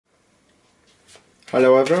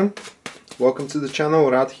Hello everyone, welcome to the channel.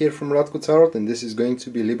 Rad here from Radko Tarot, and this is going to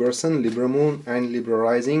be Libra Sun, Libra Moon and Libra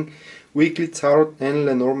Rising weekly tarot and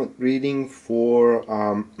Lenormand reading for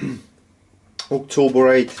October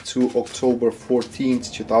 8th to October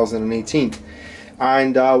 14th 2018.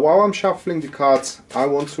 And while I'm shuffling the cards, I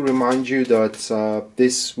want to remind you that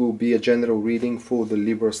this will be a general reading for the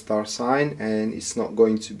Libra star sign, and it's not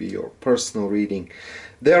going to be your personal reading.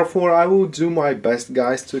 Therefore, I will do my best,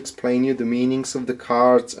 guys, to explain you the meanings of the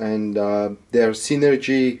cards and their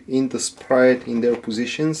synergy in the spread, in their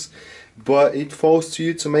positions. But it falls to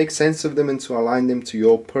you to make sense of them and to align them to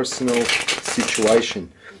your personal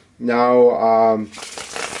situation. Now,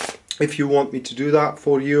 if you want me to do that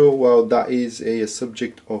for you, well, that is a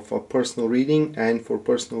subject of a personal reading, and for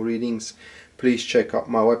personal readings, please check out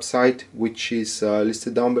my website, which is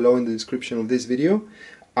listed down below in the description of this video.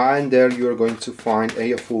 And there you are going to find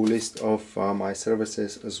a full list of my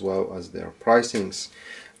services as well as their pricings.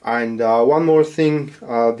 And one more thing,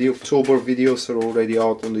 the October videos are already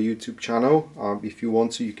out on the YouTube channel. If you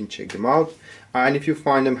want to, you can check them out. And if you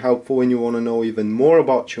find them helpful and you want to know even more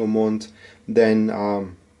about your month, then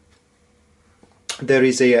there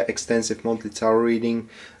is a extensive monthly tarot reading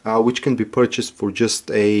which can be purchased for just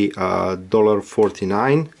a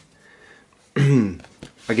 $1.49.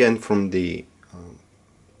 Again, from the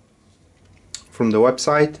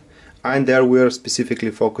website, and there we are specifically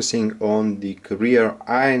focusing on the career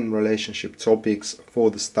and relationship topics for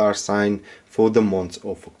the star sign for the month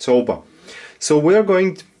of October. So we are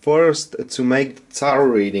going first to make the tarot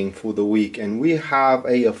reading for the week, and we have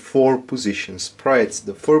a 4 position spreads.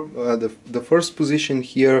 The first position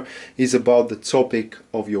here is about the topic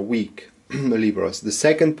of your week, Libras. The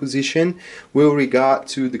second position will regard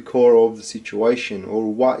to the core of the situation,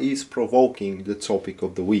 or what is provoking the topic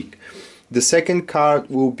of the week. The second card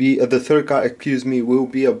will be, the third card, excuse me, will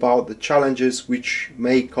be about the challenges which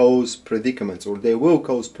may cause predicaments, or they will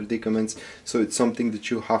cause predicaments, so it's something that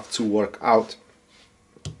you have to work out.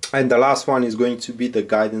 And the last one is going to be the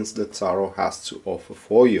guidance that Tarot has to offer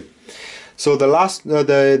for you. So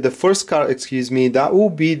the first card, excuse me, that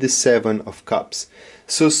will be the 7 of Cups.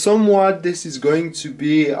 So somewhat this is going to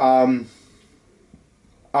be a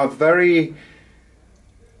very,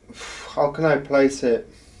 how can I place it?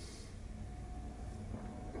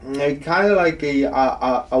 Kind of like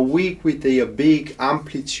a week with a big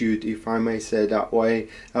amplitude, if I may say that way,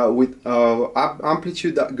 with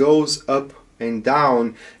amplitude that goes up and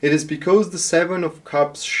down. It is because the 7 of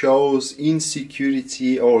Cups shows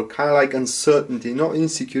insecurity, or kind of like uncertainty, not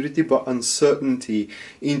insecurity but uncertainty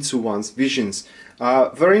into one's visions.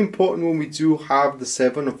 Very important when we do have the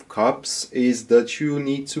 7 of Cups is that you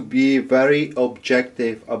need to be very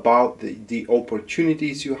objective about the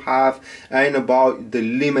opportunities you have and about the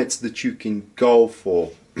limits that you can go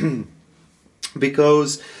for.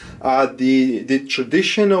 Because the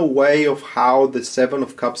traditional way of how the 7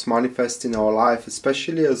 of Cups manifests in our life,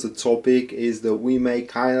 especially as a topic, is that we may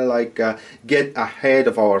kind of like get ahead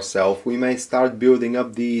of ourselves. We may start building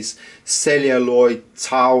up these celluloid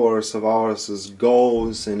towers of ours as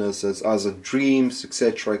goals and as dreams,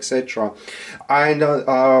 etc., etc. And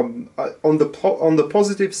on the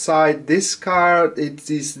positive side, this card, it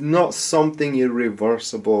is not something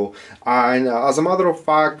irreversible, and as a matter of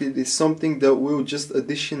fact, it is something that will just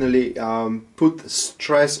additionally put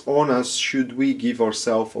stress on us should we give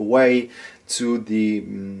ourselves away to the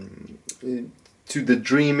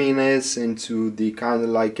dreaminess and to the kind of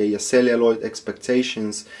like a celluloid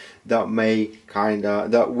expectations that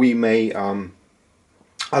we may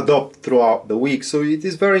adopt throughout the week. So it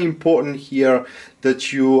is very important here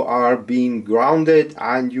that you are being grounded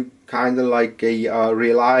and you kind of like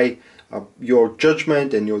rely your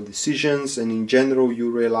judgment and your decisions, and in general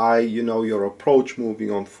you rely, you know, your approach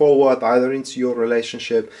moving on forward, either into your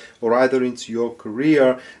relationship or either into your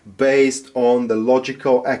career, based on the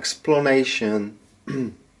logical explanation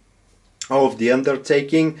of the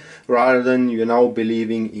undertaking, rather than, you know,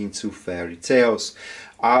 believing into fairy tales.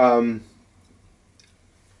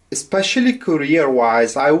 Especially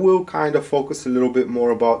career-wise, I will kind of focus a little bit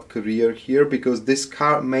more about career here, because this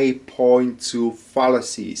card may point to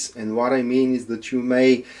fallacies. And what I mean is that you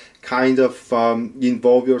may kind of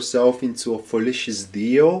involve yourself into a fallacious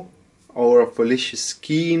deal or a fallacious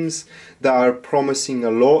schemes that are promising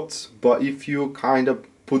a lot, but if you kind of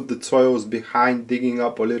put the toils behind digging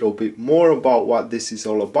up a little bit more about what this is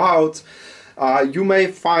all about, you may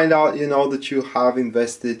find out, you know, that you have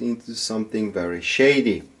invested into something very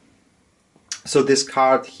shady. So this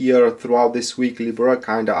card here throughout this week, Libra,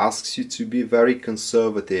 kind of asks you to be very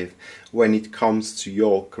conservative when it comes to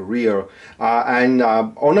your career.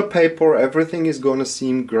 On a paper, everything is going to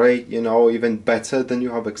seem great, you know, even better than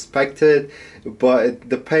you have expected, but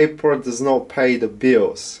the paper does not pay the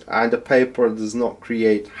bills, and the paper does not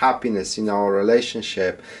create happiness in our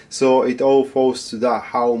relationship. So it all falls to that,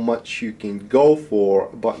 how much you can go for,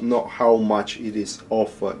 but not how much it is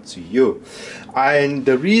offered to you. And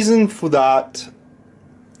the reason for that,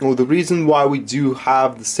 or the reason why we do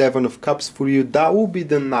have the Seven of Cups for you, that will be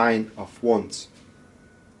the Nine of Wands.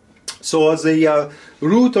 So as a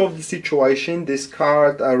root of the situation, this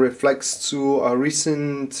card reflects to a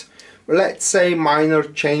recent, let's say, minor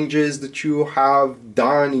changes that you have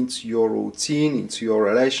done into your routine, into your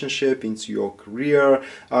relationship, into your career.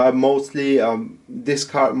 This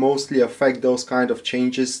card mostly affect those kind of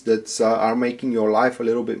changes that are making your life a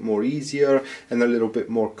little bit more easier and a little bit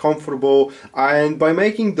more comfortable. And by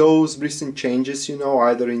making those recent changes, you know,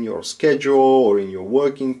 either in your schedule or in your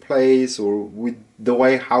working place or with the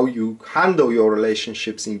way how you handle your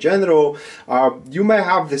relationships in general, you may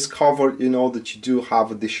have discovered, you know, that you do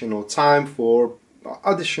have additional time for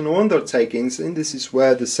additional undertakings, and this is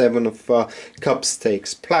where the Seven of Cups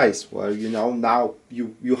takes place, where, you know, now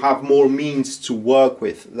you have more means to work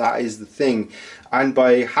with. That is the thing, and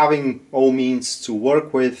by having all means to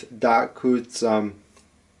work with, that could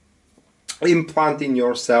implant in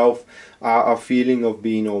yourself a feeling of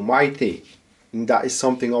being almighty. And that is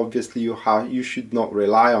something obviously you should not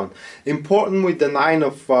rely on. Important with the Nine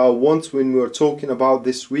of Wands when we're talking about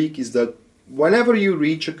this week is that whenever you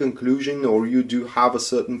reach a conclusion, or you do have a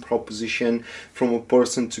certain proposition from a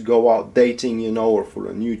person to go out dating, you know, or for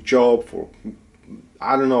a new job, for,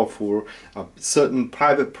 I don't know, for a certain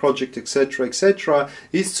private project, etc., etc.,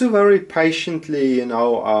 is to very patiently, you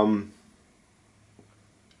know,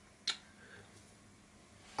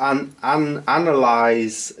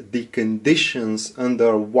 analyze the conditions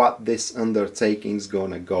under what this undertaking is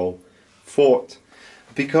gonna go forth.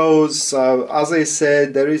 Because as I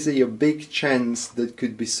said, there is a big chance that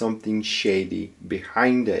could be something shady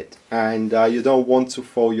behind it, and you don't want to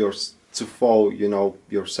fall you know,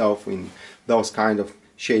 yourself in those kind of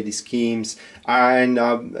shady schemes. And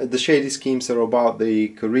the shady schemes are about the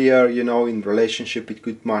career, you know. In relationship, it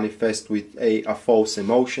could manifest with a false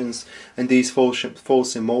emotions, and these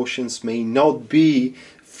false emotions may not be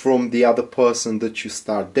from the other person that you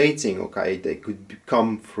start dating, okay? They could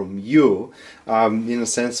come from you, in a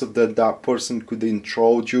sense of that person could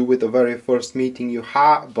introduce you with the very first meeting you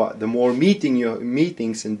have, but the more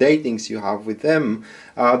meetings and datings you have with them,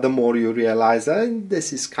 the more you realize that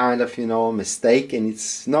this is kind of, you know, a mistake, and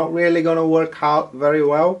it's not really gonna work out very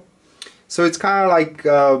well. So it's kind of like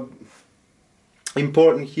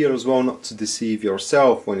important here as well not to deceive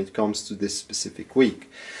yourself when it comes to this specific week.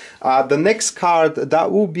 The next card,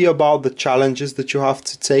 that will be about the challenges that you have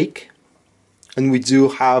to take, and we do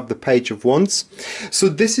have the Page of Wands. So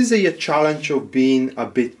this is a challenge of being a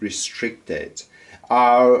bit restricted.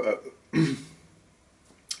 The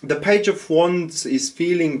Page of Wands is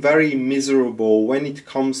feeling very miserable when it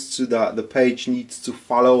comes to that the page needs to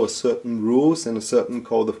follow a certain rules and a certain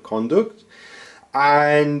code of conduct.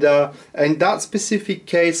 And in that specific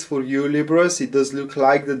case for you Libras, it does look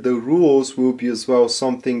like that the rules will be as well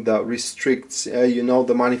something that restricts you know,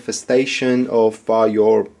 the manifestation of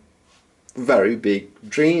your very big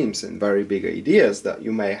dreams and very big ideas that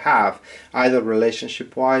you may have, either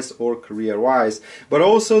relationship wise or career wise. But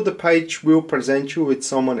also the page will present you with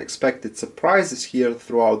some unexpected surprises here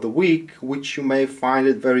throughout the week, which you may find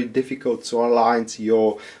it very difficult to align to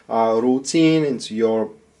your routine and to your,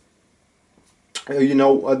 you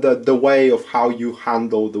know, the way of how you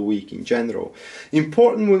handle the week in general.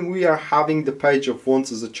 Important when we are having the Page of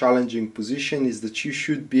Wands as a challenging position is that you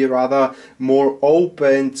should be rather more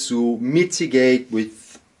open to mitigate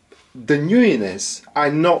with the newness,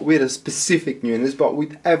 and not with a specific newness, but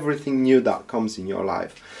with everything new that comes in your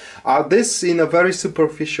life. This, in a very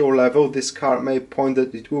superficial level, this card may point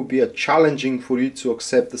that it will be challenging for you to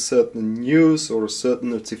accept a certain news or a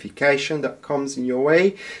certain notification that comes in your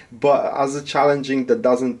way. But as a challenging, that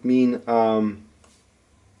doesn't mean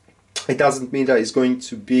it doesn't mean that it's going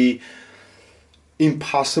to be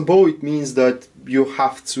impossible. It means that you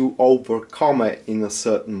have to overcome it in a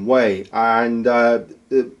certain way. And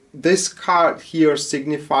this card here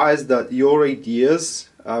signifies that your ideas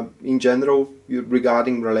in general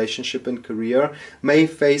regarding relationship and career may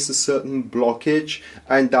face a certain blockage,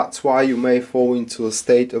 and that's why you may fall into a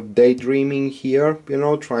state of daydreaming here, you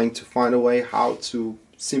know, trying to find a way how to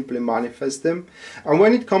simply manifest them. And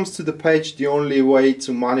when it comes to the page, the only way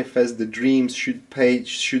to manifest the dreams, should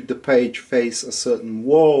the page face a certain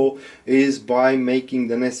wall, is by making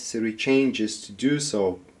the necessary changes to do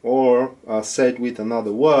so. or said with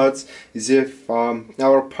another words, is if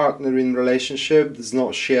our partner in relationship does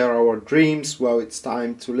not share our dreams, well, it's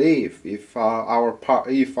time to leave. If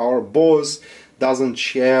our boss doesn't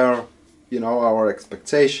share, you know, our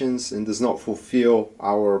expectations and does not fulfill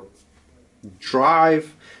our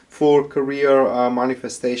drive for career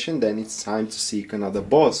manifestation, then it's time to seek another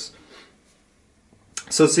boss.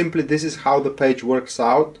 So simply, this is how the page works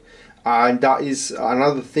out, and that is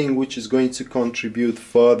another thing which is going to contribute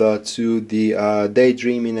further to the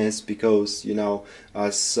daydreaminess, because, you know,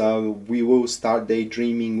 as we will start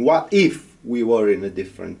daydreaming, what if we were in a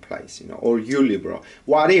different place, you know, or you Libra,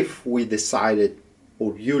 what if we decided,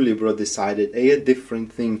 or you Libra decided a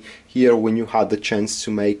different thing here when you had the chance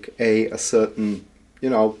to make a certain, you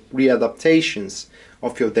know, readaptations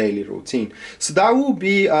of your daily routine. So that will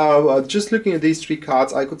be, just looking at these three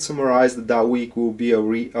cards, I could summarize that that week will be a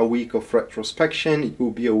week of retrospection, it will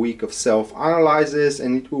be a week of self-analysis,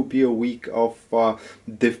 and it will be a week of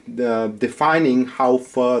defining how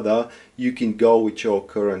further you can go with your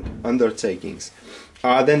current undertakings.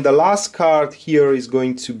 Then the last card here is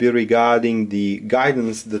going to be regarding the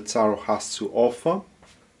guidance that Tarot has to offer.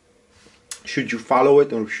 Should you follow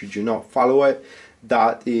it or should you not follow it?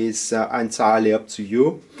 That is entirely up to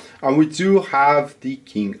you. And we do have the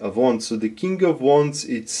King of Wands. So the King of Wands,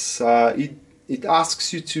 it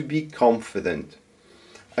asks you to be confident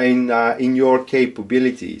in your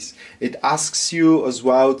capabilities. It asks you as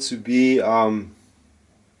well to be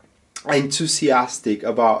enthusiastic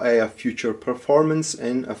about a future performance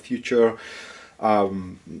and a future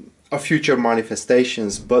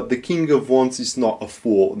manifestations. But the King of Wands is not a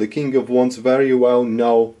fool. The King of Wands very well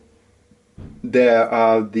know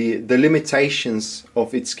the limitations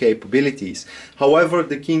of its capabilities. However,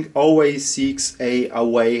 the king always seeks a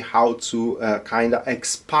way how to kind of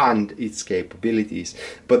expand its capabilities,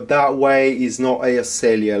 but that way is not a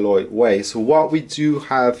celluloid way. So what we do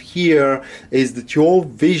have here is that your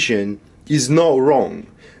vision is not wrong.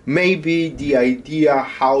 Maybe the idea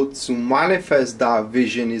how to manifest that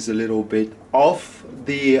vision is a little bit off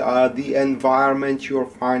the environment you're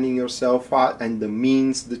finding yourself at and the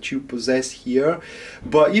means that you possess here.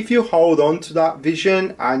 But if you hold on to that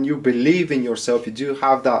vision and you believe in yourself, you do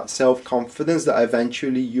have that self-confidence that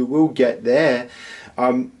eventually you will get there,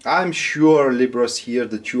 I'm sure, Libras, here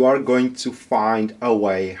that you are going to find a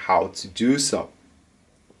way how to do so.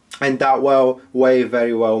 And that way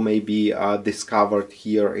very well may be discovered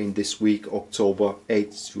here in this week, October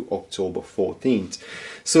 8th to October 14th.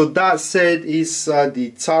 So that said is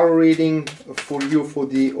the tarot reading for you for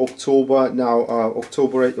the October, now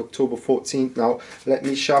October 8th, October 14th. Now let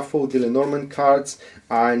me shuffle the Lenormand cards,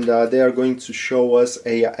 and they are going to show us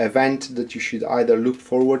a event that you should either look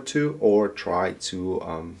forward to or try to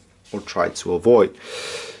avoid.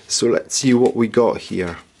 So let's see what we got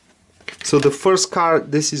here. So the first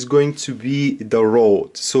card, this is going to be the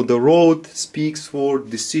Road. So the Road speaks for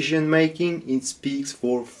decision making, it speaks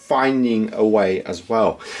for finding a way as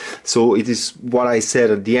well. So it is what I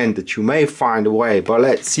said at the end, that you may find a way, but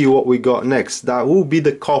let's see what we got next. That will be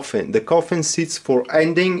the Coffin. The Coffin sits for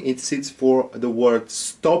ending, it sits for the word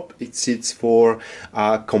stop, it sits for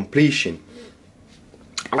completion.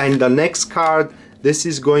 And the next card, this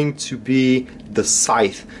is going to be the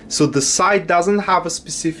Scythe. So the Scythe doesn't have a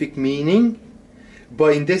specific meaning,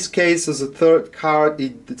 but in this case, as a third card,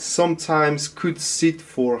 it sometimes could sit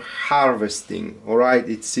for harvesting. All right,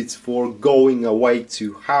 it sits for going away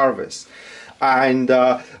to harvest. And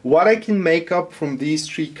what I can make up from these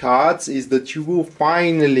three cards is that you will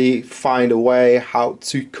finally find a way how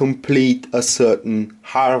to complete a certain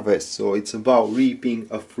harvest. So it's about reaping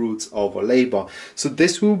a fruits of a labor. So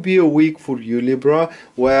this will be a week for you, Libra,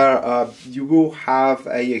 where you will have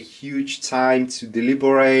a huge time to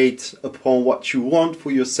deliberate upon what you want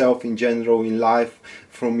for yourself in general in life,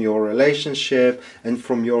 from your relationship and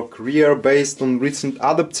from your career, based on recent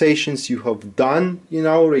adaptations you have done, you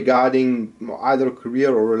know, regarding either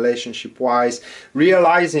career or relationship wise,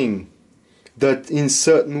 realizing that in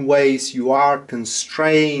certain ways you are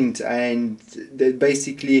constrained, and that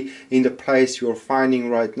basically in the place you're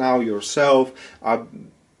finding right now yourself,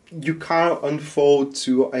 you can't unfold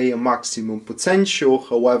to a maximum potential.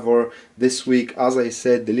 However, this week, as I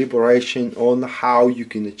said, deliberation on how you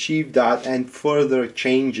can achieve that, and further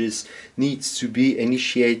changes needs to be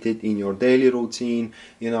initiated in your daily routine,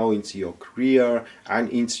 you know, into your career and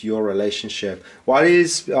into your relationship. What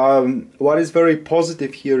is very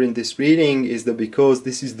positive here in this reading is that because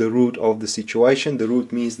this is the root of the situation, the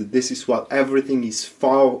root means that this is what everything is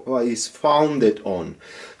founded on.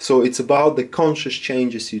 So it's about the conscious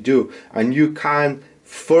changes you do, and you can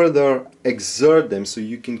further exert them so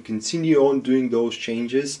you can continue on doing those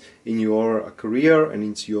changes in your career and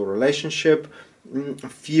into your relationship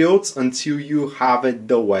fields until you have it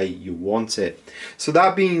the way you want it. So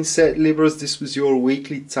that being said, Libras, this was your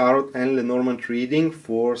weekly Tarot and Lenormand reading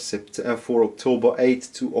for October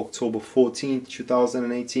 8th to October 14th,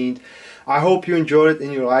 2018. I hope you enjoyed it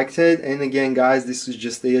and you liked it. And again, guys, this is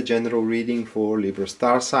just a general reading for Libra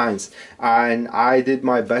star signs, and I did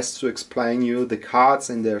my best to explain you the cards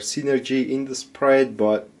and their synergy in the spread,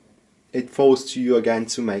 but it falls to you again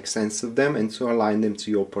to make sense of them and to align them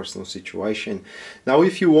to your personal situation. Now,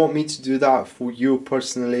 if you want me to do that for you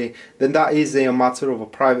personally, then that is a matter of a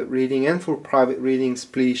private reading, and for private readings,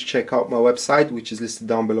 please check out my website, which is listed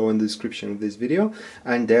down below in the description of this video,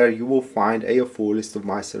 and there you will find a full list of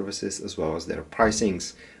my services as well as their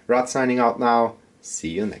pricings. Rad signing out now. See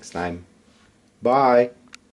you next time. Bye.